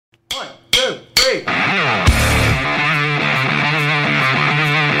1, 2, 3.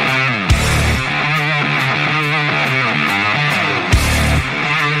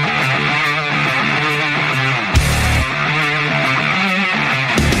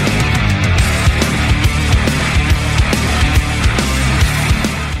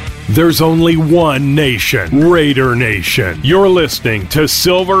 There's only one nation, Raider Nation. You're listening to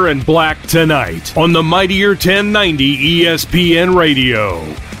Silver and Black Tonight on the Mightier 1090 ESPN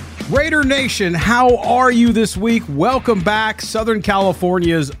Radio. Raider Nation, how are you this week? Welcome back, Southern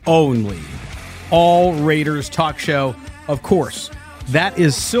California's only all Raiders talk show. Of course, that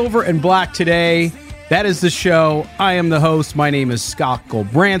is Silver and Black Today. That is the show. I am the host. My name is Scott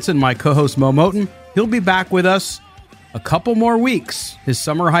Goldbranson. My co-host Mo Moten. He'll be back with us a couple more weeks. His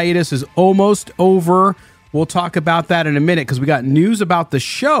summer hiatus is almost over. We'll talk about that in a minute because we got news about the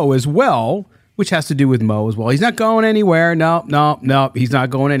show as well, which has to do with Mo as well. He's not going anywhere. No, he's not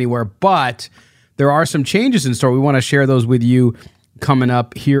going anywhere. But there are some changes in store. We want to share those with you coming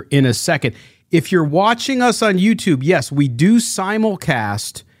up here in a second. If you're watching us on YouTube, yes, we do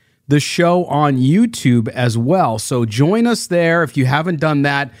simulcast the show on YouTube as well. So join us there if you haven't done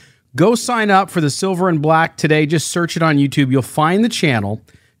that. Go sign up for the Silver and Black Today. Just search it on YouTube. You'll find the channel.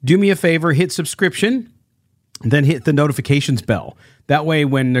 Do me a favor, hit subscription, then hit the notifications bell. That way,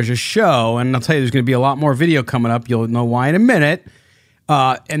 when there's a show, and I'll tell you there's going to be a lot more video coming up, you'll know why in a minute,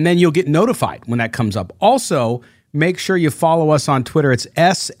 and then you'll get notified when that comes up. Also, make sure you follow us on Twitter. It's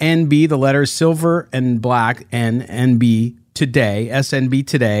SNB, the letters Silver and Black, and NB Today, SNB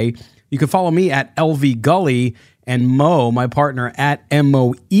Today. You can follow me at LV Gully, and Mo, my partner, at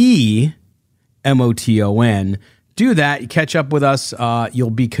MOE, MOTON. Do that. You catch up with us.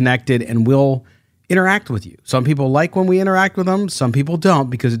 You'll be connected, and we'll interact with you. Some people like when we interact with them. Some people don't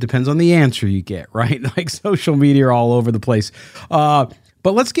because it depends on the answer you get, right? Like social media are all over the place. But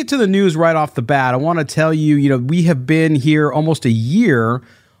let's get to the news right off the bat. I want to tell you, we have been here almost a year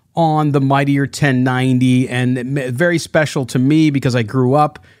on the Mightier 1090, and very special to me because I grew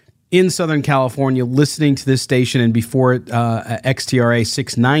up in Southern California, listening to this station, and before it, XTRA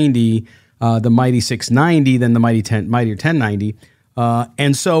 690, the Mighty 690, then the Mightier 1090.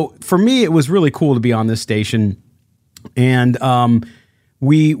 And so for me, it was really cool to be on this station. And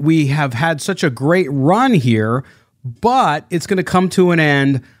we have had such a great run here, but it's going to come to an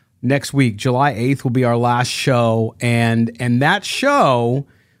end next week. July 8th will be our last show, and that show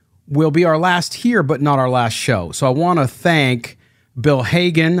will be our last here, but not our last show. So I want to thank Bill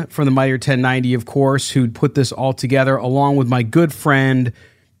Hagan from the Mightier 1090, of course, who put this all together, along with my good friend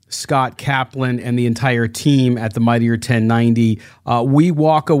Scott Kaplan and the entire team at the Mightier 1090. We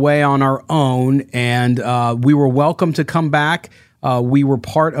walk away on our own, and we were welcome to come back. We were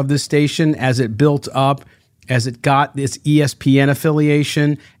part of this station as it built up, as it got this ESPN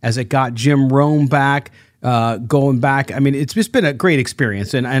affiliation, as it got Jim Rome back, going back. I mean, it's just been a great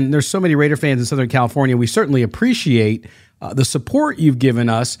experience, and there's so many Raider fans in Southern California. We certainly appreciate the support you've given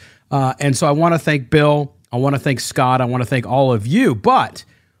us. And so I want to thank Bill. I want to thank Scott. I want to thank all of you. But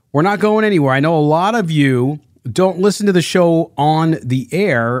we're not going anywhere. I know a lot of you don't listen to the show on the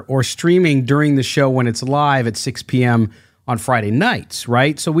air or streaming during the show when it's live at 6 p.m. on Friday nights,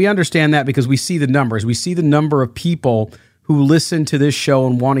 right? So we understand that because we see the numbers. We see the number of people who listen to this show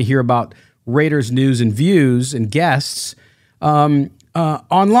and want to hear about Raiders news and views and guests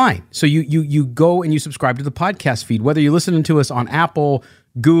online. So you go and you subscribe to the podcast feed, whether you're listening to us on Apple,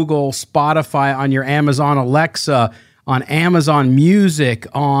 Google, Spotify, on your Amazon Alexa, on Amazon Music,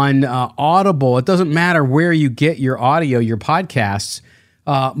 on Audible. It doesn't matter where you get your audio, your podcasts.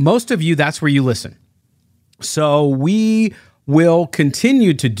 Most of you, that's where you listen. So we will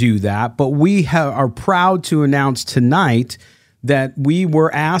continue to do that, but we are proud to announce tonight that we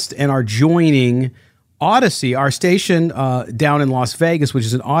were asked and are joining Odyssey, our station down in Las Vegas, which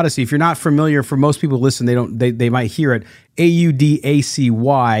is an Odyssey. If you're not familiar, for most people who listen, they might hear it.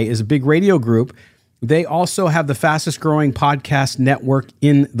 AUDACY is a big radio group. They also have the fastest growing podcast network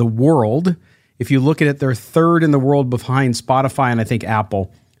in the world. If you look at it, they're third in the world behind Spotify and I think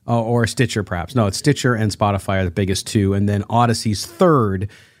Apple or Stitcher, perhaps. No, it's Stitcher and Spotify are the biggest two, and then Odyssey's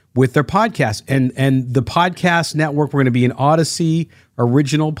third with their podcast. And the podcast network, we're going to be an Odyssey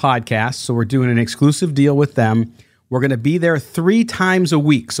original podcast. So we're doing an exclusive deal with them. We're going to be there 3 times a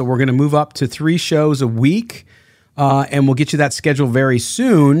week. So we're going to move up to 3 shows a week. And we'll get you that schedule very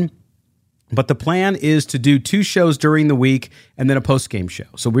soon. But the plan is to do 2 shows during the week and then a post-game show.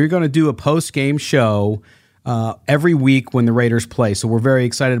 So we're going to do a post-game show every week when the Raiders play. So we're very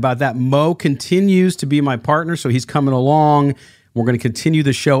excited about that. Mo continues to be my partner, so he's coming along. We're going to continue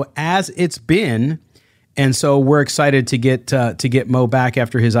the show as it's been. And so we're excited to get Mo back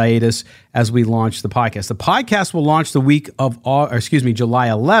after his hiatus as we launch the podcast. The podcast will launch the week of July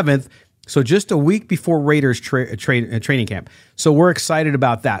 11th. So just a week before Raiders training camp. So we're excited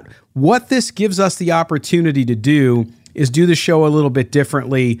about that. What this gives us the opportunity to do is do the show a little bit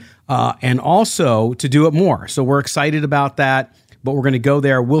differently and also to do it more. So we're excited about that, but we're going to go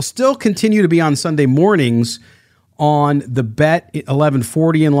there. We'll still continue to be on Sunday mornings on the Bet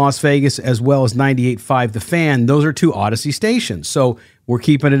 1140 in Las Vegas, as well as 98.5 The Fan. Those are two Odyssey stations. So we're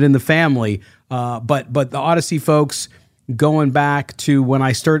keeping it in the family. But the Odyssey folks, going back to when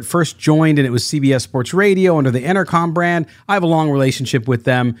I first joined, and it was CBS Sports Radio under the Entercom brand. I have a long relationship with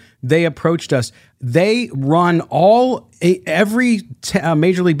them. They approached us. They run every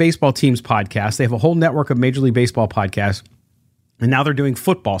Major League Baseball team's podcast. They have a whole network of Major League Baseball podcasts, and now they're doing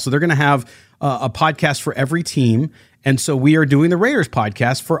football. So they're going to have a podcast for every team. And so we are doing the Raiders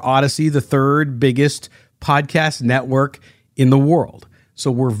podcast for Odyssey, the third biggest podcast network in the world.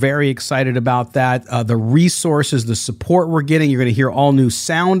 So we're very excited about that. The resources, the support we're getting. You're going to hear all new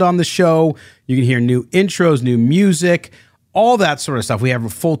sound on the show. You can hear new intros, new music, all that sort of stuff. We have a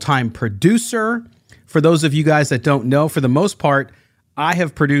full-time producer. For those of you guys that don't know, for the most part, I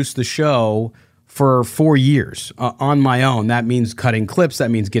have produced the show for 4 years on my own. That means cutting clips. That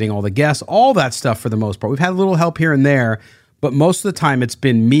means getting all the guests, all that stuff for the most part. We've had a little help here and there, but most of the time it's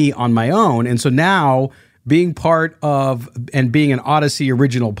been me on my own. And so now, being part of and being an Odyssey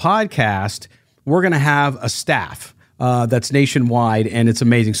original podcast, we're going to have a staff that's nationwide, and it's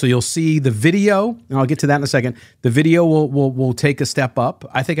amazing. So you'll see the video, and I'll get to that in a second. The video will take a step up.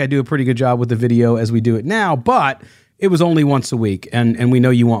 I think I do a pretty good job with the video as we do it now, but it was only once a week, and we know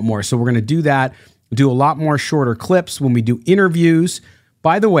you want more. So we're going to do that, do a lot more shorter clips when we do interviews.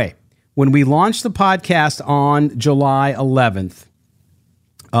 By the way, when we launch the podcast on July 11th,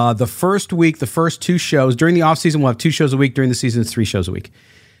 the first week, the first two shows, during the offseason, we'll have 2 shows a week. During the season, it's 3 shows a week.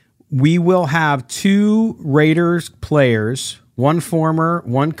 We will have 2 Raiders players, one former,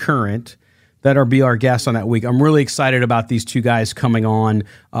 one current, that'll be our guests on that week. I'm really excited about these 2 guys coming on.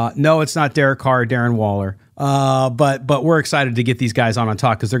 No, it's not Derek Carr or Darren Waller, but we're excited to get these guys on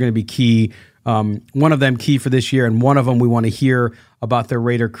talk because they're going to be key. One of them key for this year, and one of them we want to hear about their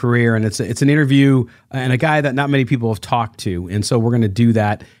Raider career. And it's an interview and a guy that not many people have talked to. And so we're going to do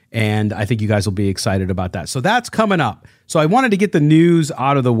that. And I think you guys will be excited about that. So that's coming up. So I wanted to get the news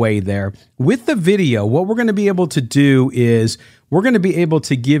out of the way there. With the video, what we're going to be able to do is we're going to be able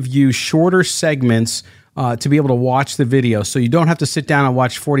to give you shorter segments to be able to watch the video. So you don't have to sit down and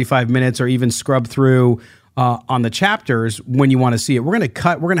watch 45 minutes or even scrub through on the chapters when you want to see it. We're going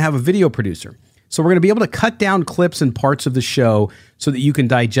to have a video producer. So we're going to be able to cut down clips and parts of the show so that you can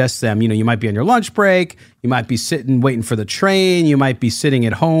digest them. You know, you might be on your lunch break. You might be sitting waiting for the train. You might be sitting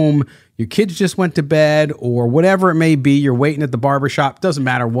at home. Your kids just went to bed or whatever it may be. You're waiting at the barbershop. Doesn't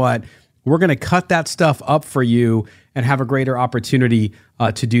matter what. We're going to cut that stuff up for you and have a greater opportunity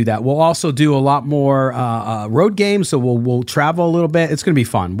to do that. We'll also do a lot more road games, so we'll travel a little bit. It's going to be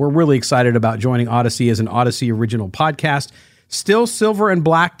fun. We're really excited about joining Odyssey as an Odyssey original podcast. Still Silver and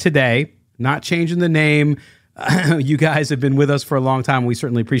Black today, not changing the name. You guys have been with us for a long time. We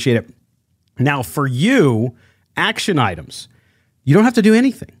certainly appreciate it. Now, for you, action items. You don't have to do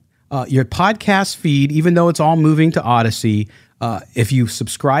anything. Your podcast feed, even though it's all moving to Odyssey, if you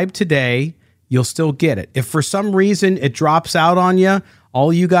subscribe today, you'll still get it. If for some reason it drops out on you,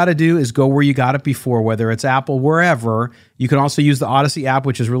 all you got to do is go where you got it before, whether it's Apple, wherever. You can also use the Odyssey app,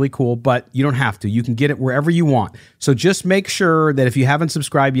 which is really cool, but you don't have to. You can get it wherever you want. So just make sure that if you haven't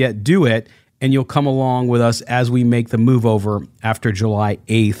subscribed yet, do it, and you'll come along with us as we make the move over after July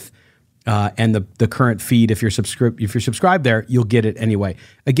 8th. And the current feed, if you're subscribed there, you'll get it anyway.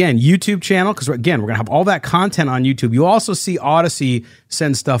 Again, YouTube channel, because again, we're going to have all that content on YouTube. You'll also see Odyssey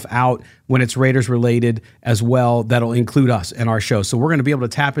send stuff out when it's Raiders related as well. That'll include us and our show. So we're going to be able to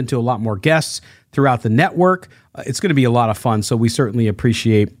tap into a lot more guests throughout the network. It's going to be a lot of fun. So we certainly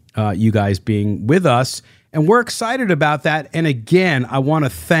appreciate you guys being with us. And we're excited about that. And again, I want to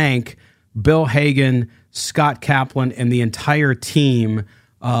thank Bill Hagan, Scott Kaplan, and the entire team,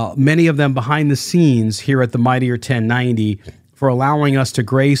 many of them behind the scenes here at the Mightier 1090, for allowing us to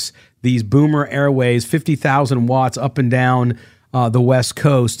grace these Boomer Airways. 50,000 watts up and down the West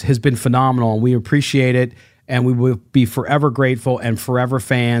Coast has been phenomenal, and we appreciate it, and we will be forever grateful and forever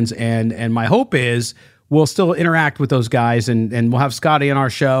fans. And my hope is we'll still interact with those guys, and we'll have Scotty on our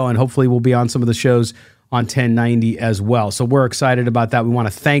show, and hopefully we'll be on some of the shows on 1090 as well. So we're excited about that. We want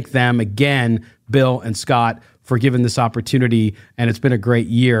to thank them again, Bill and Scott, for giving this opportunity, and it's been a great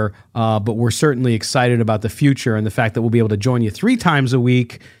year, but we're certainly excited about the future and the fact that we'll be able to join you 3 times a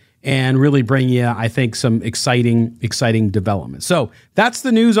week and really bring you, I think, some exciting developments. So that's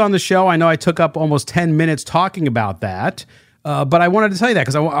the news on the show. I know I took up almost 10 minutes talking about that, but I wanted to tell you that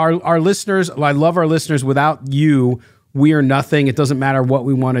because our listeners, I love our listeners. Without you, we are nothing. It doesn't matter what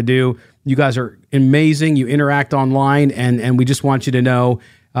we want to do. You guys are amazing. You interact online, and we just want you to know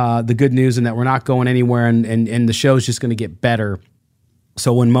the good news and that we're not going anywhere, and the show's just going to get better.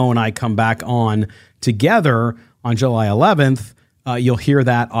 So when Mo and I come back on together on July 11th, you'll hear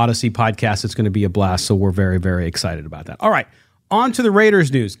that Odyssey podcast. It's going to be a blast. So we're very, very excited about that. All right, on to the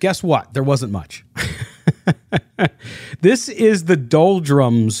Raiders news. Guess what? There wasn't much. This is the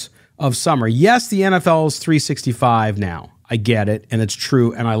doldrums of summer. Yes, the NFL is 365 now. I get it, and it's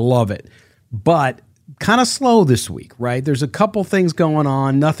true, and I love it. But kind of slow this week, right? There's a couple things going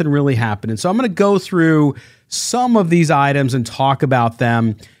on. Nothing really happening. So I'm going to go through some of these items and talk about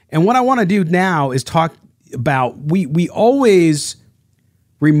them. And what I want to do now is talk about, we always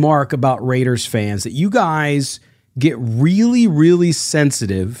remark about Raiders fans that you guys get really, really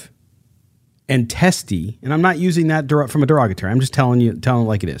sensitive and testy. And I'm not using that from a derogatory. I'm just telling it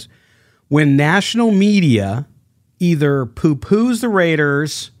like it is. When national media either poo-poos the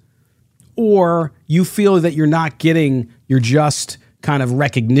Raiders or you feel that you're not getting your just kind of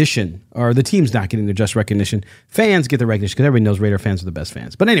recognition, or the team's not getting their just recognition. Fans get the recognition because everybody knows Raider fans are the best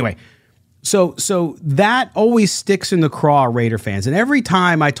fans. But anyway, so that always sticks in the craw of Raider fans. And every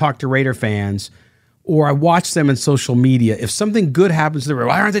time I talk to Raider fans or I watch them in social media, if something good happens to the Raiders,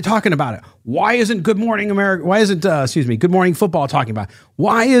 why aren't they talking about it? Why isn't Good Morning America? Why isn't Good Morning Football talking about it?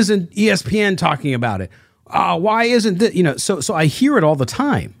 Why isn't ESPN talking about it? Why isn't this? So I hear it all the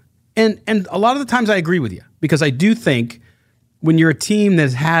time. And a lot of the times I agree with you, because I do think when you're a team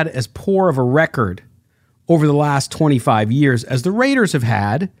that's had as poor of a record over the last 25 years as the Raiders have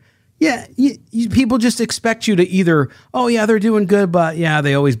had, people just expect you to either, oh yeah, they're doing good, but yeah,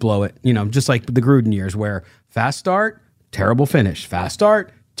 they always blow it. Just like the Gruden years where fast start, terrible finish, fast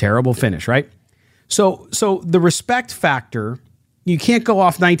start, terrible finish, right? So the respect factor, you can't go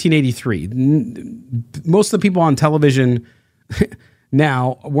off 1983. Most of the people on television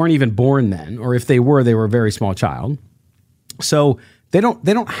now weren't even born then, or if they were a very small child. So they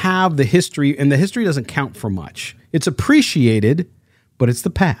don't have the history, and the history doesn't count for much. It's appreciated, but it's the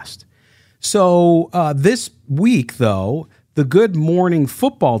past. So this week, though, the Good Morning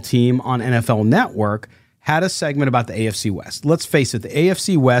Football team on NFL Network had a segment about the AFC West. Let's face it, the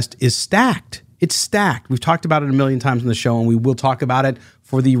AFC West is stacked. It's stacked. We've talked about it a million times on the show, and we will talk about it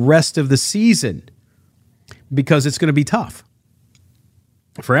for the rest of the season because it's going to be tough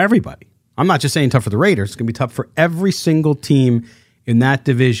for everybody. I'm not just saying tough for the Raiders. It's going to be tough for every single team in that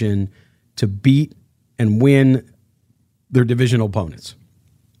division to beat and win their divisional opponents.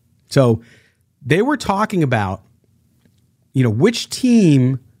 So they were talking about, which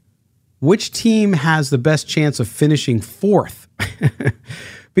team has the best chance of finishing fourth.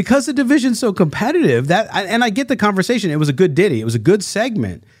 Because the division's so competitive, and I get the conversation. It was a good ditty. It was a good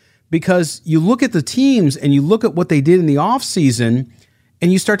segment because you look at the teams and you look at what they did in the offseason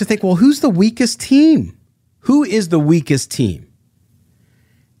and you start to think, well, who's the weakest team? Who is the weakest team?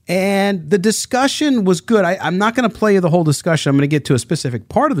 And the discussion was good. I'm not going to play you the whole discussion. I'm going to get to a specific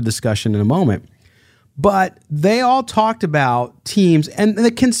part of the discussion in a moment. But they all talked about teams, and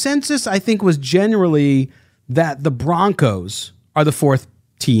the consensus, I think, was generally that the Broncos are the fourth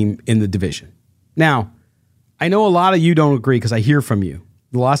team in the division. Now, I know a lot of you don't agree because I hear from you.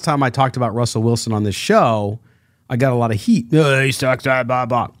 The last time I talked about Russell Wilson on this show, I got a lot of heat. He sucks, blah, blah,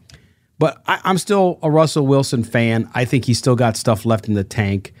 blah. But I'm still a Russell Wilson fan. I think he's still got stuff left in the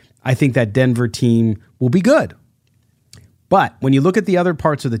tank. I think that Denver team will be good. But when you look at the other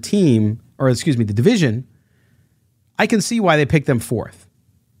parts of the team, the division, I can see why they picked them fourth.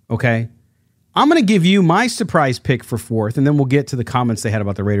 Okay? I'm going to give you my surprise pick for fourth, and then we'll get to the comments they had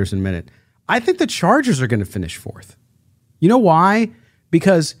about the Raiders in a minute. I think the Chargers are going to finish fourth. You know why?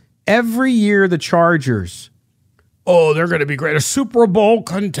 Because every year the Chargers, they're going to be great. Super Bowl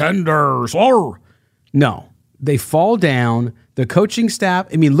contenders. No, they fall down. The coaching staff,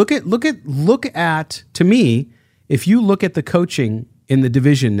 I mean, look at, to me, if you look at the coaching in the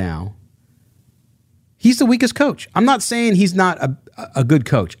division now, he's the weakest coach. I'm not saying he's not a good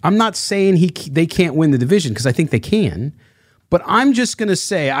coach. I'm not saying they can't win the division because I think they can. But I'm just going to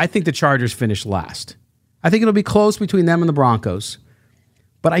say I think the Chargers finish last. I think it'll be close between them and the Broncos.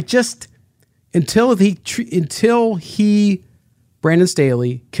 But I just, until he, Brandon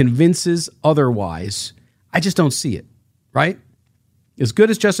Staley, convinces otherwise, I just don't see it, right? As good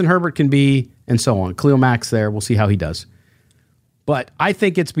as Justin Herbert can be and so on. Khalil Mack's there. We'll see how he does. But I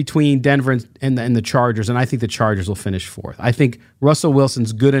think it's between Denver and the Chargers, and I think the Chargers will finish fourth. I think Russell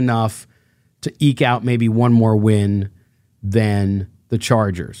Wilson's good enough to eke out maybe one more win than the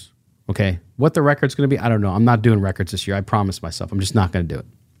Chargers. Okay? What the record's going to be, I don't know. I'm not doing records this year. I promised myself. I'm just not going to do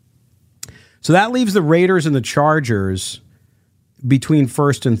it. So that leaves the Raiders and the Chargers between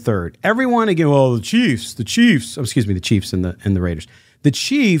first and third. Everyone again, well, the Chiefs and the Raiders. The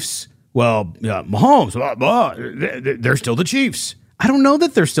Chiefs, well, yeah, Mahomes, blah, blah, they're still the Chiefs. I don't know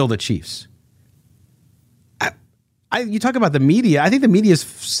that they're still the Chiefs. You talk about the media. I think the media is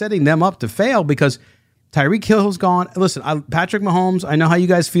setting them up to fail because Tyreek Hill's gone. Listen, Patrick Mahomes, I know how you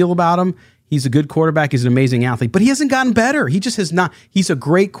guys feel about him. He's a good quarterback. He's an amazing athlete, but he hasn't gotten better. He just has not. He's a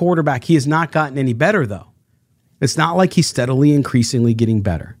great quarterback. He has not gotten any better, though. It's not like he's steadily, increasingly getting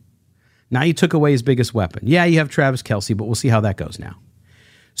better. Now you took away his biggest weapon. Yeah, you have Travis Kelce, but we'll see how that goes now.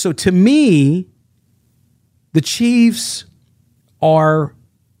 So to me, the Chiefs are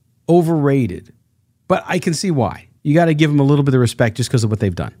overrated, but I can see why. You got to give them a little bit of respect just because of what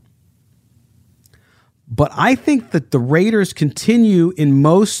they've done. But I think that the Raiders continue in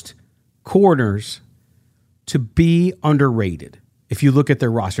most corners to be underrated if you look at their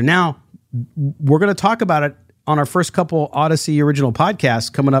roster. Now, we're going to talk about it on our first couple Odyssey original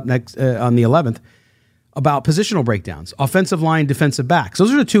podcasts coming up next on the 11th about positional breakdowns, offensive line, defensive backs.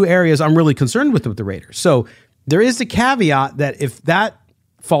 Those are the two areas I'm really concerned with the Raiders. So there is the caveat that if that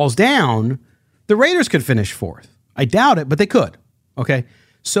falls down, the Raiders could finish fourth. I doubt it, but they could. Okay.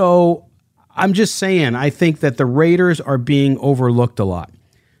 So I'm just saying, I think that the Raiders are being overlooked a lot.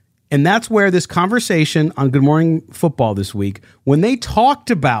 And that's where this conversation on Good Morning Football this week, when they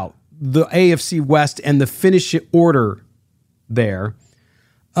talked about the AFC West and the finish order there,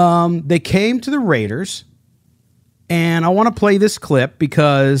 they came to the Raiders. And I want to play this clip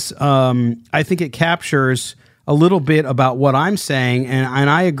because I think it captures a little bit about what I'm saying. And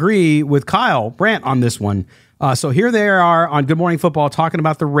I agree with Kyle Brandt on this one. So here they are on Good Morning Football talking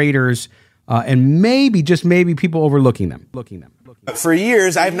about the Raiders and maybe, just maybe, people overlooking them. For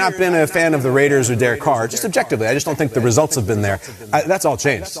years, I've not been a fan of the Raiders or Derek Carr, just objectively. I just don't think the results have been there. That's all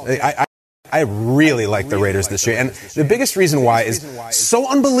changed. I really like the Raiders this year. And the biggest reason why is so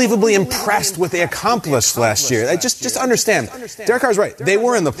unbelievably impressed with what they accomplished last year. Just understand, Derek Carr's right. They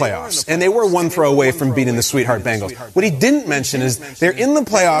were in the playoffs, and they were one throw away from beating the Sweetheart Bengals. What he didn't mention is they're in the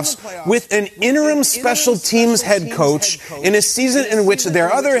playoffs with an interim special teams head coach in a season in which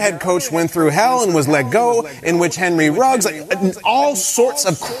their other head coach went through hell and was let go, in which Henry Ruggs, all sorts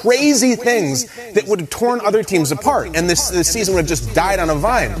of crazy things that would have torn other teams apart. And this season would have just died on a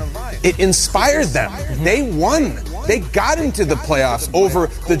vine. It inspired them. They won. They got into the playoffs over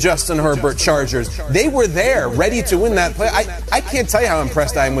the Justin Herbert Chargers. They were there, ready to win that play. I can't tell you how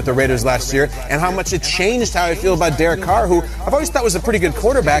impressed I am with the Raiders last year and how much it changed how I feel about Derek Carr, who I've always thought was a pretty good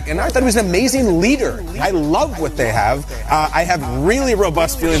quarterback, and I thought he was an amazing leader. I love what they have. I have really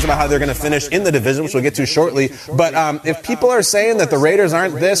robust feelings about how they're going to finish in the division, which we'll get to shortly. But if people are saying that the Raiders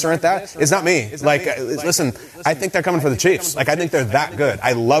aren't this or aren't that, it's not me. Listen, I think they're coming for the Chiefs. I think they're that good.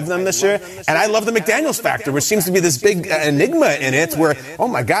 I love them this year, and I love the McDaniels factor, which seems to be this big enigma in it where, oh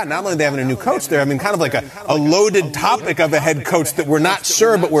my God, not only are they having a new coach there, kind of like a loaded topic of a head coach that we're not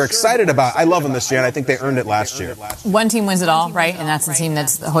sure, but we're excited about. I love them this year, and I think they earned it last year. One team wins it all, right? And that's the team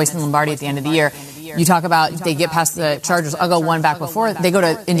that's hoisting Lombardi at the end of the year. You talk about they get past the Chargers. I'll go one back before. They go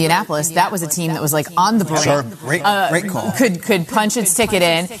to Indianapolis. That was a team that was on the brink. Sure. Great call. Could punch its ticket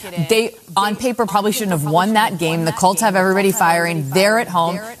in. They, on paper, probably shouldn't have won that game. The Colts have everybody firing. They're at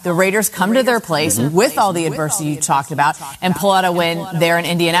home. The Raiders come to their place with all the adversity you talked about and pull out a win there in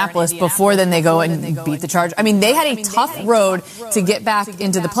Indianapolis before then they go and beat the Chargers. They had a tough road to get back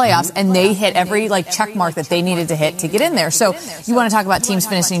into the playoffs, and they hit every check mark that they needed to hit to get in there. So you want to talk about teams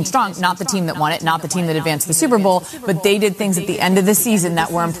finishing strong, not the team that won it, not the team that advanced to the Super Bowl, but they did things at the end of the season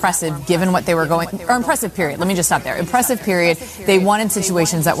that were impressive given what they were going, or impressive period. Let me just stop there. Impressive period. They won in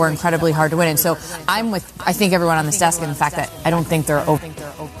situations that were incredibly hard to win. And so I think everyone on this desk in the fact that I don't think they're open.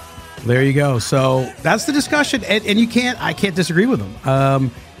 There you go. So that's the discussion. And I can't disagree with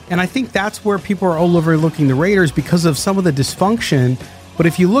them. And I think that's where people are all overlooking the Raiders because of some of the dysfunction. But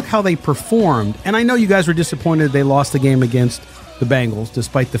if you look how they performed, and I know you guys were disappointed they lost the game against the Bengals,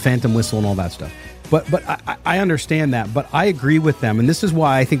 despite the phantom whistle and all that stuff. But I understand that. But I agree with them. And this is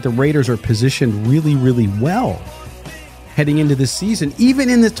why I think the Raiders are positioned really, really well heading into this season, even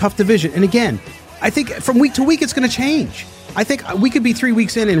in this tough division. And again, I think from week to week, it's going to change. I think we could be 3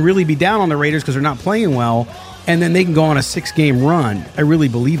 weeks in and really be down on the Raiders because they're not playing well, and then they can go on a 6-game run. I really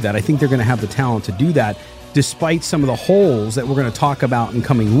believe that. I think they're going to have the talent to do that, despite some of the holes that we're going to talk about in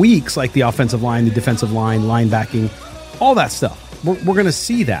coming weeks, like the offensive line, the defensive line, linebacking, all that stuff. We're going to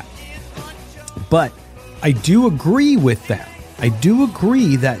see that. But I do agree with that. I do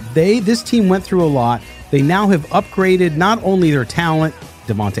agree that this team went through a lot. They now have upgraded not only their talent,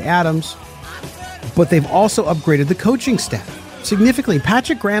 Devontae Adams, but they've also upgraded the coaching staff significantly.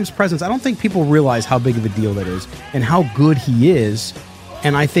 Patrick Graham's presence, I don't think people realize how big of a deal that is and how good he is.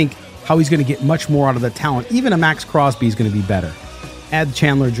 And I think how he's going to get much more out of the talent. Even a Max Crosby is going to be better. Add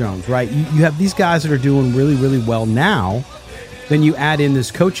Chandler Jones, right? You have these guys that are doing really, really well now. Then you add in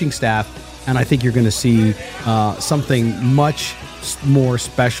this coaching staff, and I think you're going to see something much more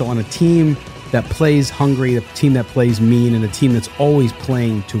special on a team that plays hungry, a team that plays mean, and a team that's always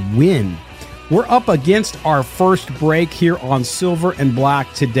playing to win. We're up against our first break here on Silver and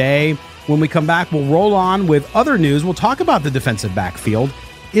Black today. When we come back, we'll roll on with other news. We'll talk about the defensive backfield.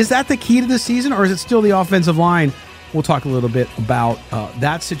 Is that the key to the season, or is it still the offensive line? We'll talk a little bit about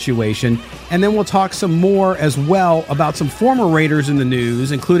that situation. And then we'll talk some more as well about some former Raiders in the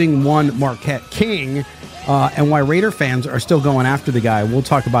news, including one Marquette King, and why Raider fans are still going after the guy. We'll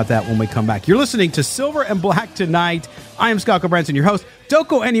talk about that when we come back. You're listening to Silver and Black tonight. I am Scott Branson, your host. Don't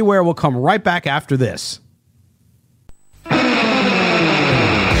go anywhere. We'll come right back after this.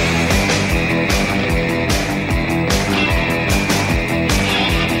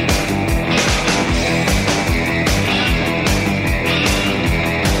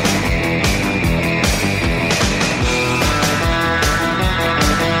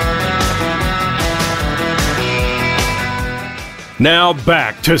 Now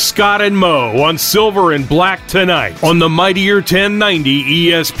back to Scott and Mo on Silver and Black tonight on the Mightier 1090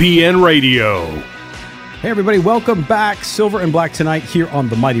 ESPN Radio. Hey everybody, welcome back. Silver and Black tonight here on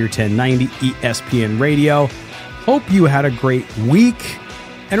the Mightier 1090 ESPN Radio. Hope you had a great week.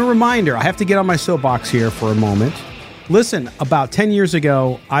 And a reminder, I have to get on my soapbox here for a moment. Listen, about 10 years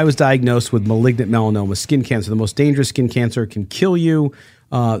ago, I was diagnosed with malignant melanoma, skin cancer. The most dangerous skin cancer, can kill you.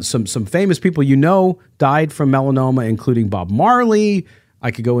 Some famous people died from melanoma, including Bob Marley. I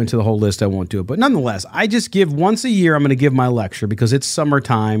could go into the whole list. I won't do it. But nonetheless, I just give once a year, I'm going to give my lecture because it's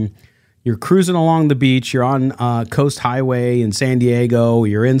summertime. You're cruising along the beach. You're on Coast Highway in San Diego.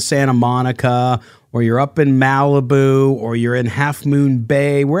 You're in Santa Monica, or you're up in Malibu, or you're in Half Moon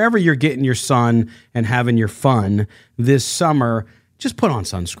Bay, wherever you're getting your sun and having your fun this summer. Just put on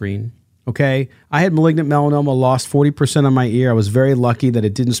sunscreen. Okay, I had malignant melanoma, lost 40% of my ear. I was very lucky that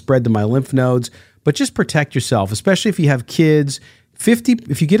it didn't spread to my lymph nodes, but just protect yourself, especially if you have kids.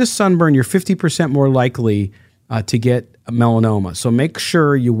 If you get a sunburn, you're 50% more likely to get a melanoma. So make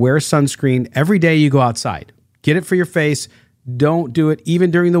sure you wear sunscreen every day you go outside. Get it for your face. Don't do it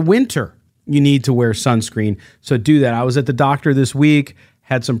even during the winter. You need to wear sunscreen. So do that. I was at the doctor this week,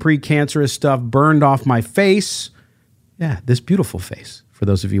 had some precancerous stuff burned off my face. Yeah, this beautiful face. For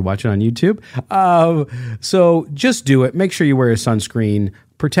those of you watching on YouTube. So just do it. Make sure you wear a sunscreen.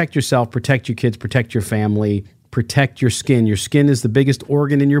 Protect yourself, protect your kids, protect your family, protect your skin. Your skin is the biggest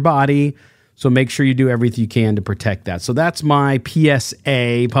organ in your body. So make sure you do everything you can to protect that. So that's my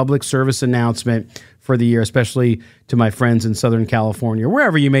PSA, public service announcement for the year, especially to my friends in Southern California,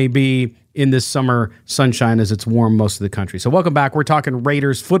 wherever you may be in this summer sunshine as it's warm most of the country. So welcome back. We're talking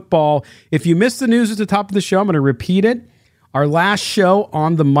Raiders football. If you missed the news at the top of the show, I'm going to repeat it. Our last show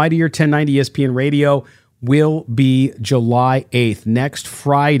on the Mightier 1090 ESPN Radio will be July 8th, next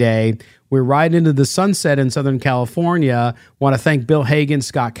Friday. We're right into the sunset in Southern California. Want to thank Bill Hagan,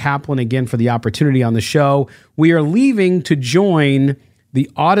 Scott Kaplan again for the opportunity on the show. We are leaving to join the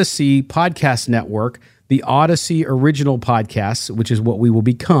Odyssey Podcast Network, the Odyssey Original Podcasts, which is what we will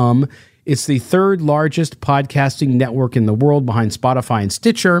become. It's the third largest podcasting network in the world behind Spotify and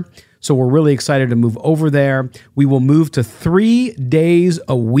Stitcher. So we're really excited to move over there. We will move to 3 days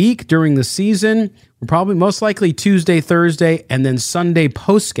a week during the season. We're probably most likely Tuesday, Thursday, and then Sunday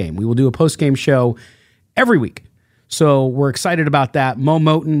postgame. We will do a postgame show every week. So we're excited about that. Mo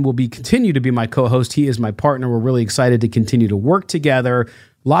Moten will continue to be my co-host. He is my partner. We're really excited to continue to work together.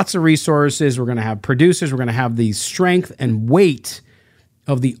 Lots of resources. We're going to have producers. We're going to have the strength and weight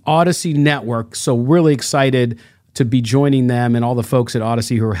of the Odyssey Network. So really excited to be joining them and all the folks at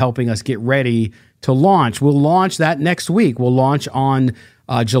Odyssey who are helping us get ready to launch. We'll launch that next week. We'll launch on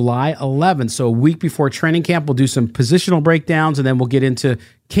July 11th. So a week before training camp, we'll do some positional breakdowns, and then we'll get into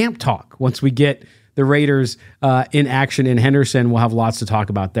camp talk. Once we get the Raiders in action in Henderson, we'll have lots to talk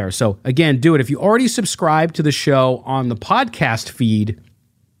about there. So again, do it. If you already subscribe to the show on the podcast feed,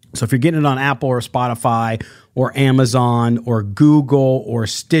 so if you're getting it on Apple or Spotify or Amazon or Google or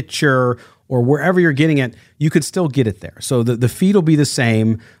Stitcher or wherever you're getting it, you could still get it there. So the feed will be the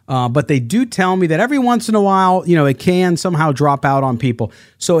same, but they do tell me that every once in a while, it can somehow drop out on people.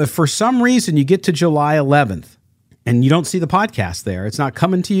 So if for some reason you get to July 11th and you don't see the podcast there, it's not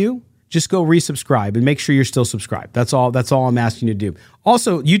coming to you, just go resubscribe and make sure you're still subscribed. That's all I'm asking you to do.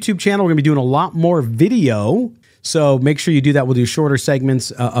 Also, YouTube channel, we're going to be doing a lot more video, so make sure you do that. We'll do shorter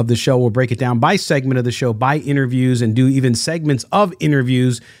segments of the show. We'll break it down by segment of the show, by interviews, and do even segments of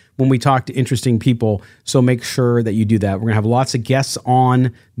interviews when we talk to interesting people. So make sure that you do that. We're going to have lots of guests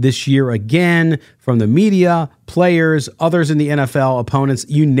on this year again, from the media, players, others in the NFL, opponents,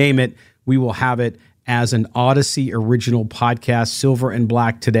 you name it. We will have it as an Odyssey original podcast, Silver and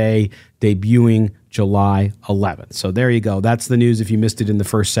Black Today, debuting July 11th. So there you go. That's the news if you missed it in the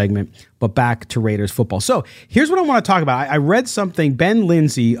first segment. But back to Raiders football. So here's what I want to talk about. I read something. Ben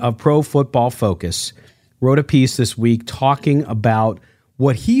Lindsay of Pro Football Focus wrote a piece this week talking about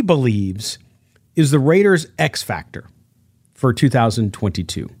what he believes is the Raiders' X factor for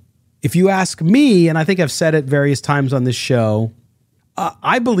 2022. If you ask me, and I think I've said it various times on this show,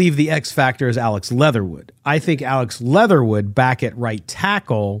 I believe the X factor is Alex Leatherwood. I think Alex Leatherwood back at right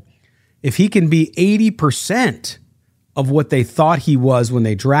tackle, if he can be 80% of what they thought he was when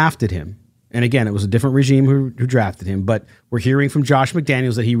they drafted him, and again, it was a different regime who drafted him, but we're hearing from Josh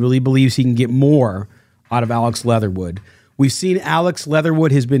McDaniels that he really believes he can get more out of Alex Leatherwood. We've seen Alex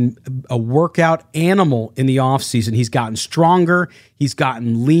Leatherwood has been a workout animal in the offseason. He's gotten stronger. He's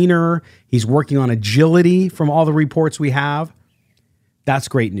gotten leaner. He's working on agility from all the reports we have. That's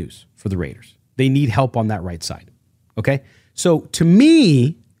great news for the Raiders. They need help on that right side. Okay? So to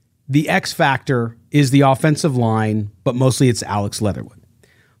me, the X factor is the offensive line, but mostly it's Alex Leatherwood.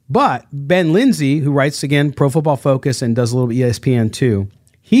 But Ben Lindsay, who writes, again, Pro Football Focus and does a little ESPN too,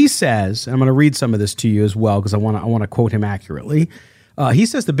 he says, and I'm going to read some of this to you as well because I want to quote him accurately. He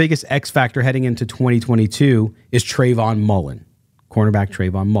says the biggest X factor heading into 2022 is Trayvon Mullen, cornerback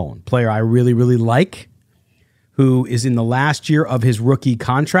Trayvon Mullen, player I really, really like, who is in the last year of his rookie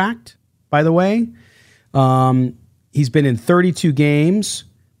contract, by the way. He's been in 32 games,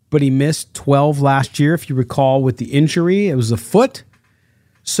 but he missed 12 last year, if you recall, with the injury. It was a foot.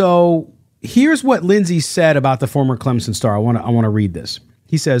 So here's what Lindsay said about the former Clemson star. I want to read this.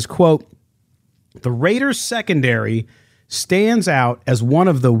 He says, quote, "The Raiders secondary stands out as one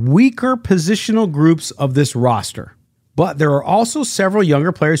of the weaker positional groups of this roster, but there are also several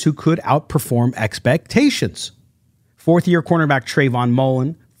younger players who could outperform expectations. Fourth-year cornerback Trayvon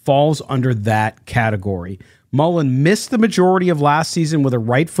Mullen falls under that category. Mullen missed the majority of last season with a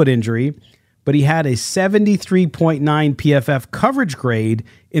right foot injury, but he had a 73.9 PFF coverage grade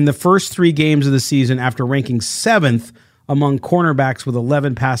in the first 3 games of the season after ranking 7th among cornerbacks with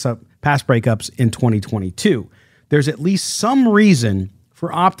 11 pass breakups in 2022. There's at least some reason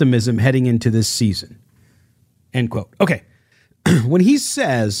for optimism heading into this season." End quote. Okay. When he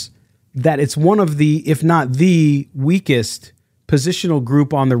says that it's one of the, if not the weakest positional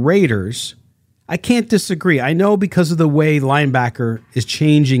group on the Raiders, I can't disagree. I know because of the way linebacker is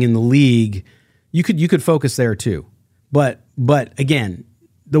changing in the league, you could focus there too. But again,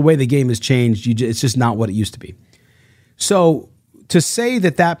 the way the game has changed, it's just not what it used to be. So to say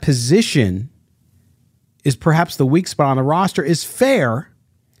that position is perhaps the weak spot on the roster is fair,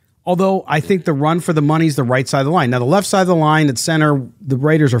 although I think the run for the money is the right side of the line. Now, the left side of the line at center, the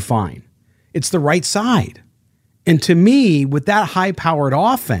Raiders are fine. It's the right side. And to me, with that high-powered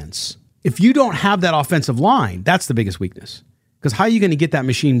offense, if you don't have that offensive line, that's the biggest weakness. Because how are you going to get that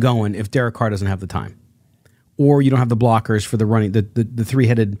machine going if Derek Carr doesn't have the time? Or you don't have the blockers for the running, the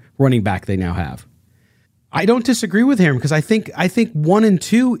three-headed running back they now have. I don't disagree with him because I think 1 and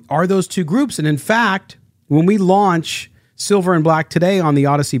 2 are those two groups. And in fact, when we launch Silver and Black Today on the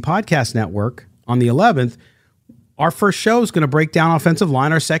Odyssey Podcast Network on the 11th, our first show is going to break down offensive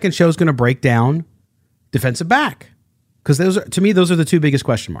line. Our second show is going to break down defensive back because those are the two biggest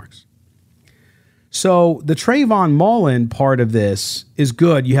question marks. So the Trayvon Mullen part of this is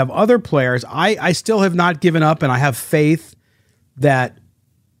good. You have other players. I still have not given up, and I have faith that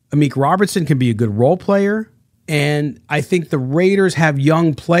Amik Robertson can be a good role player. And I think the Raiders have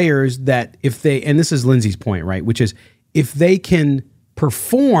young players that if they, and this is Lindsay's point, right? Which is if they can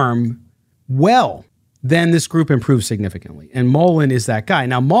perform well, then this group improves significantly. And Mullen is that guy.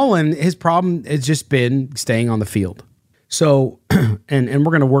 Now, Mullen, his problem has just been staying on the field. So, and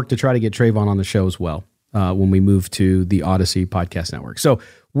we're going to work to try to get Trayvon on the show as well when we move to the Odyssey Podcast Network. So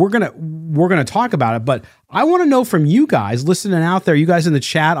we're gonna talk about it, but I want to know from you guys listening out there, you guys in the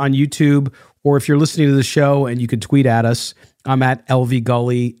chat on YouTube, or if you're listening to the show and you could tweet at us. I'm at LV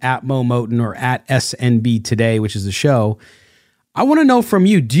Gully, at Mo Moten, or at SNB Today, which is the show. I want to know from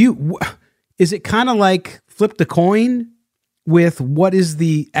you. Is it kind of like flip the coin with what is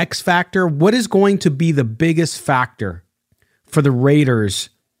the X factor? What is going to be the biggest factor for the Raiders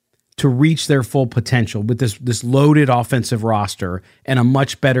to reach their full potential with this loaded offensive roster and a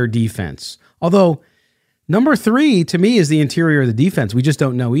much better defense. Although number 3 to me is the interior of the defense. We just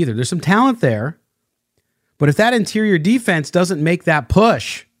don't know either. There's some talent there, but if that interior defense doesn't make that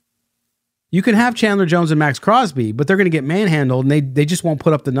push, you can have Chandler Jones and Max Crosby, but they're going to get manhandled, and they just won't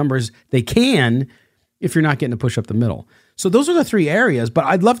put up the numbers they can if you're not getting to push up the middle. So those are the 3 areas, but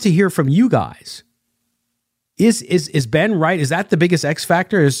I'd love to hear from you guys. Is Ben right? Is that the biggest X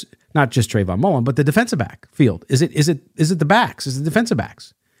factor? Is not just Trayvon Mullen, but the defensive back field? Is it the backs? Is it the defensive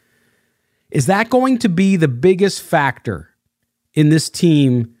backs? Is that going to be the biggest factor in this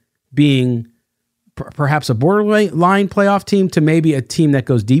team being perhaps a borderline playoff team to maybe a team that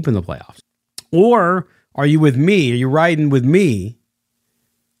goes deep in the playoffs? Or are you with me? Are you riding with me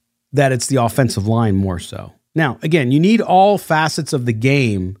that it's the offensive line more so? Now, again, you need all facets of the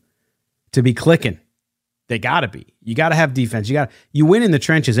game to be clicking. They got to be. You got to have defense. You win in the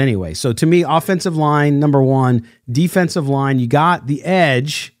trenches anyway. So to me, offensive line, number 1, defensive line, you got the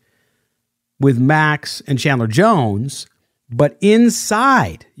edge with Max and Chandler Jones, but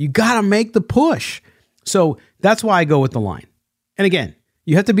inside, you got to make the push. So that's why I go with the line. And again,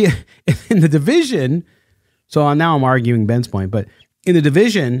 you have to be in the division. So now I'm arguing Ben's point, but in the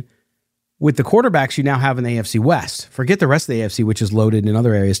division with the quarterbacks, you now have an AFC West. Forget the rest of the AFC, which is loaded in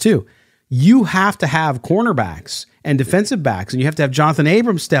other areas too. You have to have cornerbacks and defensive backs, and you have to have Jonathan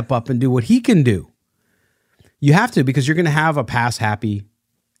Abrams step up and do what he can do. You have to, because you're going to have a pass-happy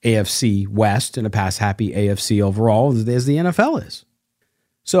AFC West and a pass-happy AFC overall, as the NFL is.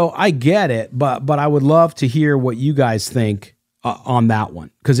 So I get it, but I would love to hear what you guys think on that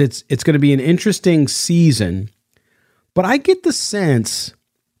one, because it's going to be an interesting season. But I get the sense,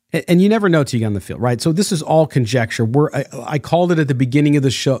 and you never know till you get on the field, right? So this is all conjecture. I called it at the beginning of the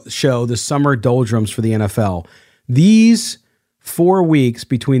show, the summer doldrums for the NFL. These 4 weeks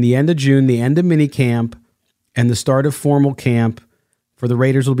between the end of June, the end of minicamp, and the start of formal camp for the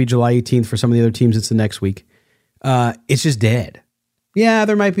Raiders will be July 18th. For some of the other teams, it's the next week. It's just dead. Yeah,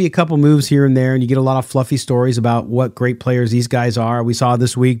 there might be a couple moves here and there, and you get a lot of fluffy stories about what great players these guys are. We saw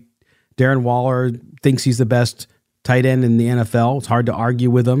this week, Darren Waller thinks he's the best tight end in the NFL. It's hard to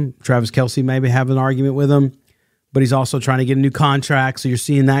argue with him. Travis Kelce maybe have an argument with him, but he's also trying to get a new contract, so you're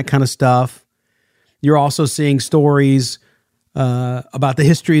seeing that kind of stuff. You're also seeing stories about the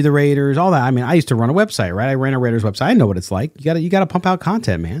history of the Raiders, all that. I mean, I used to run a website, right? I ran a Raiders website. I know what it's like. You got to pump out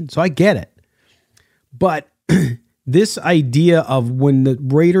content, man. So I get it. But this idea of when the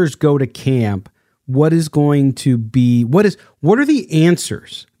Raiders go to camp, what is going to be, what are the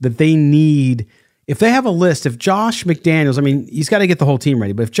answers that they need? If they have a list, if Josh McDaniels, I mean, he's got to get the whole team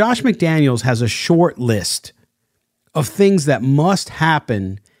ready, but if Josh McDaniels has a short list of things that must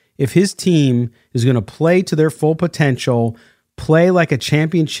happen if his team is going to play to their full potential, play like a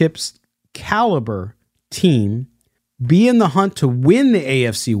championships caliber team, be in the hunt to win the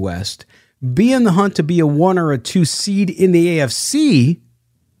AFC West, be in the hunt to be a 1 or a 2 seed in the AFC,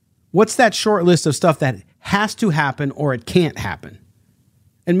 what's that short list of stuff that has to happen or it can't happen?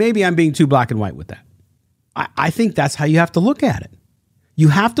 And maybe I'm being too black and white with that. I think that's how you have to look at it. You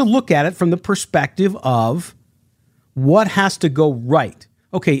have to look at it from the perspective of what has to go right.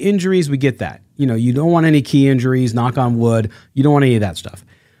 Okay, injuries, we get that. You know, you don't want any key injuries, knock on wood. You don't want any of that stuff.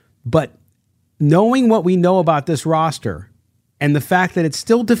 But knowing what we know about this roster and the fact that it's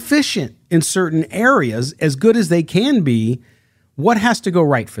still deficient in certain areas, as good as they can be, what has to go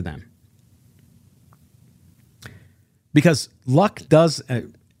right for them? Because luck does,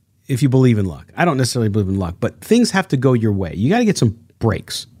 if you believe in luck. I don't necessarily believe in luck, but things have to go your way. You got to get some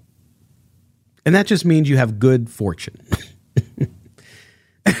breaks. And that just means you have good fortune.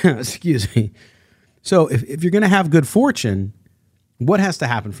 Excuse me. So if you're going to have good fortune, what has to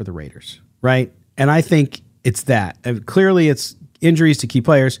happen for the Raiders, right? And I think it's that. Clearly, it's injuries to key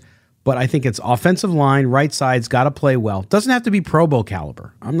players, but I think it's offensive line, right side's got to play well. Doesn't have to be Pro Bowl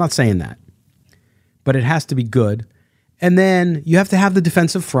caliber. I'm not saying that. But it has to be good. And then you have to have the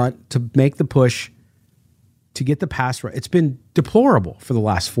defensive front to make the push to get the pass right. It's been deplorable for the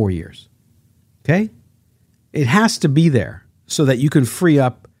last 4 years. Okay? It has to be there so that you can free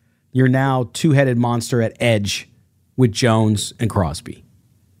up your now two-headed monster at edge with Jones and Crosby.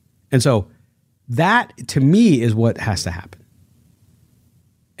 And so that, to me, is what has to happen.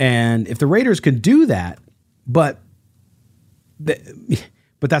 And if the Raiders can do that, but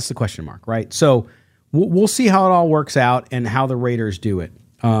that's the question mark, right? So we'll see how it all works out and how the Raiders do it.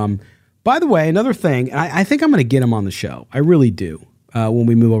 By the way, another thing, and I think I'm going to get him on the show. I really do when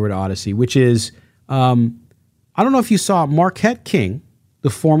we move over to Odyssey, which is, I don't know if you saw Marquette King, the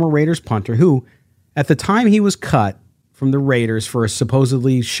former Raiders punter, who at the time he was cut from the Raiders for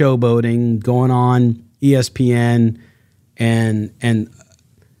supposedly showboating, going on ESPN, and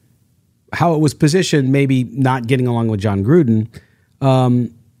how it was positioned, maybe not getting along with John Gruden,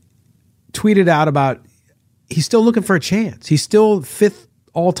 tweeted out about he's still looking for a chance. He's still 5th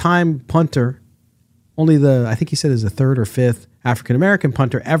all-time punter. Only I think he said is the 3rd or 5th African-American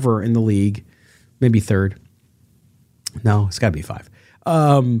punter ever in the league. Maybe 3rd. No, it's got to be 5.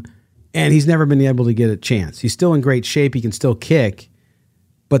 And he's never been able to get a chance. He's still in great shape. He can still kick.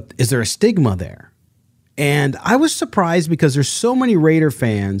 But is there a stigma there? And I was surprised because there's so many Raider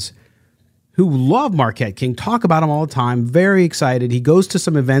fans who love Marquette King, talk about him all the time, very excited. He goes to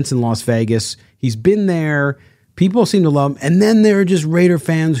some events in Las Vegas. He's been there. People seem to love him. And then there are just Raider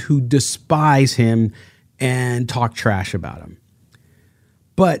fans who despise him and talk trash about him.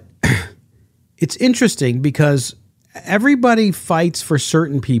 But it's interesting because everybody fights for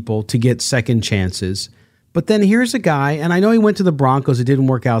certain people to get second chances. But then here's a guy, and I know he went to the Broncos. It didn't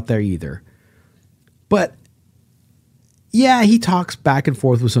work out there either. But yeah, he talks back and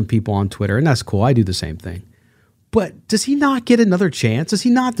forth with some people on Twitter, and that's cool. I do the same thing. But does he not get another chance? Does he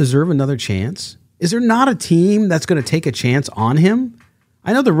not deserve another chance? Is there not a team that's going to take a chance on him?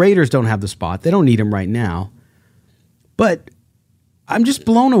 I know the Raiders don't have the spot. They don't need him right now. But I'm just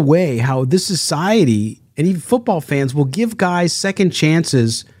blown away how this society and even football fans will give guys second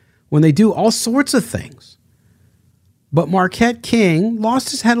chances when they do all sorts of things. But Marquette King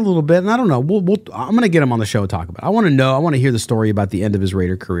lost his head a little bit, and I don't know. I'm going to get him on the show and talk about it. I want to know. I want to hear the story about the end of his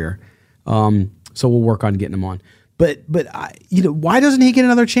Raider career. So we'll work on getting him on. But why doesn't he get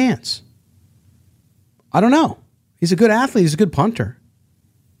another chance? I don't know. He's a good athlete. He's a good punter.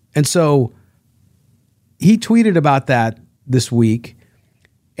 And so he tweeted about that this week,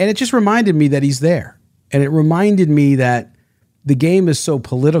 and it just reminded me that he's there. And it reminded me that the game is so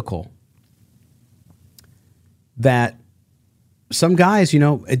political that some guys,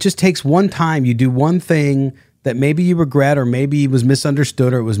 it just takes one time. You do one thing that maybe you regret, or maybe it was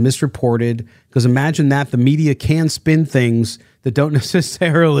misunderstood, or it was misreported. Because imagine that the media can spin things that don't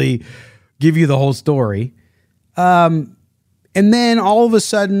necessarily give you the whole story. And then all of a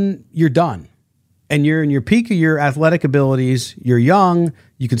sudden you're done. And you're in your peak of your athletic abilities. You're young.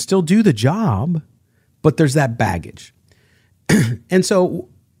 You can still do the job, but there's that baggage. And so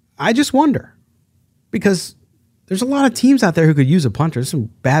I just wonder, because there's a lot of teams out there who could use a punter. There's some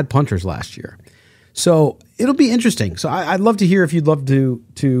bad punters last year. So it'll be interesting. So I'd love to hear if you'd love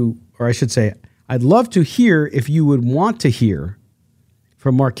to, or I should say, I'd love to hear if you would want to hear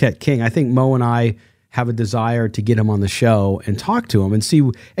from Marquette King. I think Mo and I have a desire to get him on the show and talk to him and see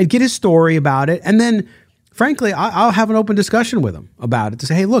and get his story about it. And then, frankly, I'll have an open discussion with him about it to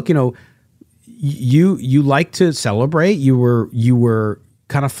say, hey, look, you like to celebrate. You were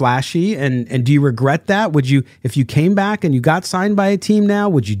kind of flashy, and do you regret that? Would you, if you came back and you got signed by a team now,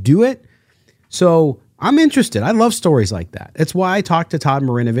 would you do it? So I'm interested. I love stories like that. It's why I talked to Todd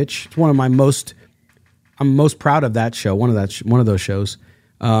Marinovich. It's one of I'm most proud of that show. One of those shows.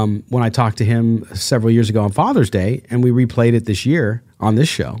 When I talked to him several years ago on Father's Day, and we replayed it this year on this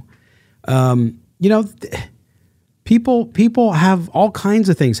show. People have all kinds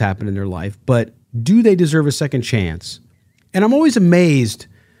of things happen in their life, but do they deserve a second chance? And I'm always amazed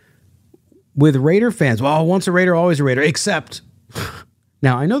with Raider fans. Well, once a Raider, always a Raider, except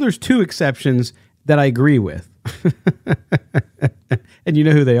now I know there's 2 exceptions that I agree with. And you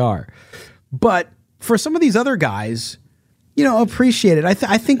know who they are. But for some of these other guys, appreciate it.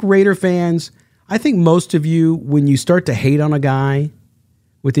 I think Raider fans, I think most of you, when you start to hate on a guy,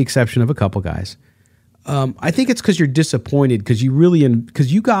 with the exception of a couple guys, I think it's because you're disappointed, because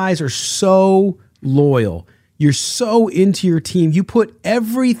you guys are so loyal. You're so into your team. You put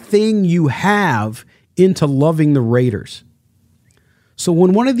everything you have into loving the Raiders. So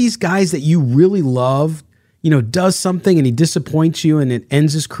when one of these guys that you really love, does something and he disappoints you and it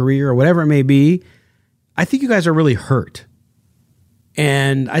ends his career or whatever it may be, I think you guys are really hurt.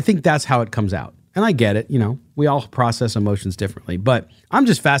 And I think that's how it comes out. And I get it. We all process emotions differently. But I'm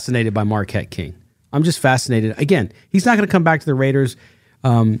just fascinated by Marquette King. I'm just fascinated. Again, he's not going to come back to the Raiders.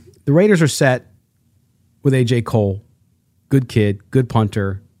 The Raiders are set with A.J. Cole. Good kid, good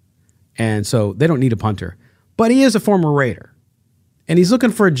punter. And so they don't need a punter. But he is a former Raider. And he's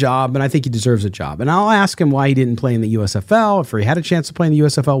looking for a job, and I think he deserves a job. And I'll ask him why he didn't play in the USFL, if he had a chance to play in the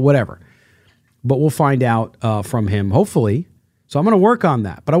USFL, whatever. But we'll find out from him, hopefully. So I'm going to work on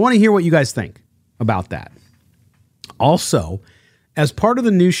that. But I want to hear what you guys think about that. Also, as part of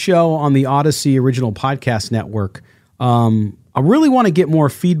the new show on the Odyssey Original Podcast Network, I really want to get more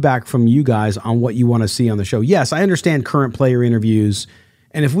feedback from you guys on what you want to see on the show. Yes, I understand current player interviews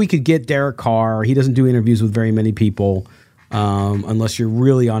And if we could get Derek Carr, he doesn't do interviews with very many people unless you're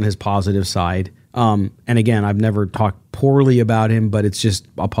really on his positive side. And again, I've never talked poorly about him, but it's just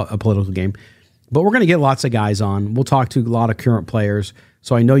a political game. But we're going to get lots of guys on. We'll talk to a lot of current players,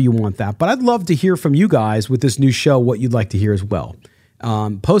 so I know you want that. But I'd love to hear from you guys with this new show what you'd like to hear as well.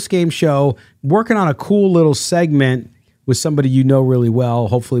 Post-game show, working on a cool little segment with somebody you know really well.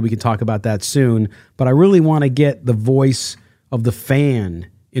 Hopefully we can talk about that soon. But I really want to get the voice of the fan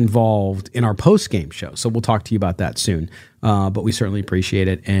involved in our post-game show. So we'll talk to you about that soon. But we certainly appreciate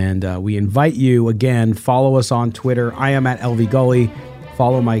it. And we invite you, again, follow us on Twitter. I am at LV Gully.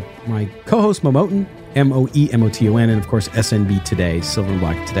 Follow my co-host, Momoton, Moemoton, and of course, SNB Today, Silver and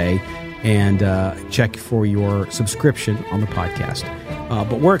Black Today. And check for your subscription on the podcast.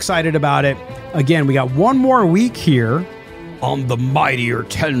 But we're excited about it. Again, we got one more week here on the mightier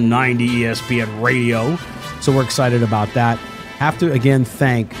 1090 ESPN Radio. So we're excited about that. Have to, again,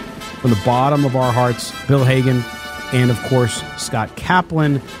 thank from the bottom of our hearts, Bill Hagan, and of course, Scott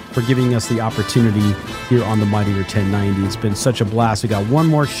Kaplan for giving us the opportunity here on the mightier 1090. It's been such a blast. We got one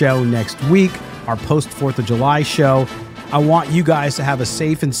more show next week, our post 4th of July show. I want you guys to have a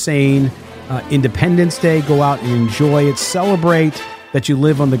safe and sane Independence Day. Go out and enjoy it. Celebrate that you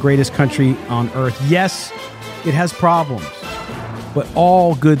live on the greatest country on earth. Yes, it has problems, but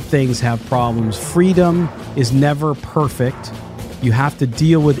all good things have problems. Freedom is never perfect. You have to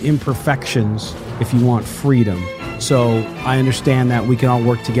deal with imperfections if you want freedom. So I understand that we can all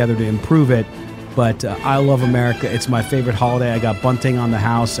work together to improve it, but I love America. It's my favorite holiday. I got bunting on the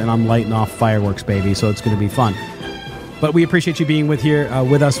house, and I'm lighting off fireworks, baby, so it's going to be fun. But we appreciate you being with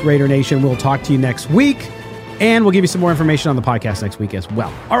us, Raider Nation. We'll talk to you next week, and we'll give you some more information on the podcast next week as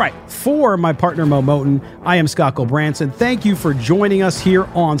well. All right, for my partner, Mo Moton, I am Scott Gulbranson. Thank you for joining us here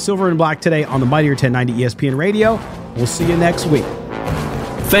on Silver and Black today on the mightier 1090 ESPN Radio. We'll see you next week.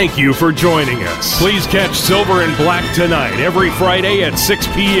 Thank you for joining us. Please catch Silver and Black tonight, every Friday at 6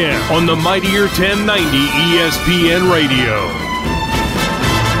 p.m. on the mightier 1090 ESPN Radio.